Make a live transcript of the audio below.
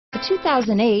The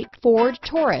 2008 Ford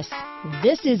Taurus.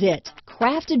 This is it.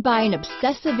 Crafted by an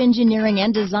obsessive engineering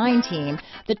and design team,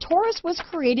 the Taurus was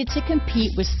created to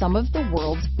compete with some of the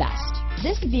world's best.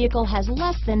 This vehicle has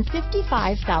less than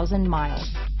 55,000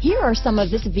 miles. Here are some of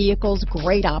this vehicle's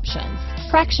great options: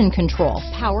 traction control,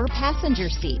 power passenger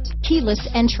seat, keyless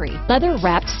entry,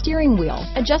 leather-wrapped steering wheel,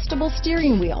 adjustable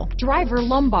steering wheel, driver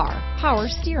lumbar, power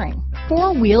steering,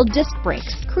 four-wheel disc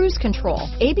brakes, cruise control,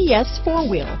 ABS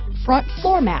four-wheel, front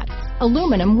floor mats,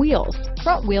 aluminum wheels,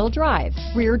 front-wheel drive,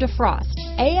 rear defrost,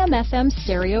 AM/FM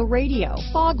stereo radio,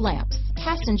 fog lamps,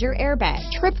 passenger airbag,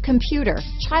 trip computer,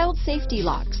 child safety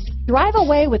locks. Drive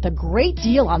away with a great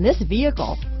deal on this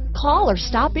vehicle. Call or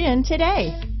stop in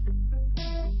today.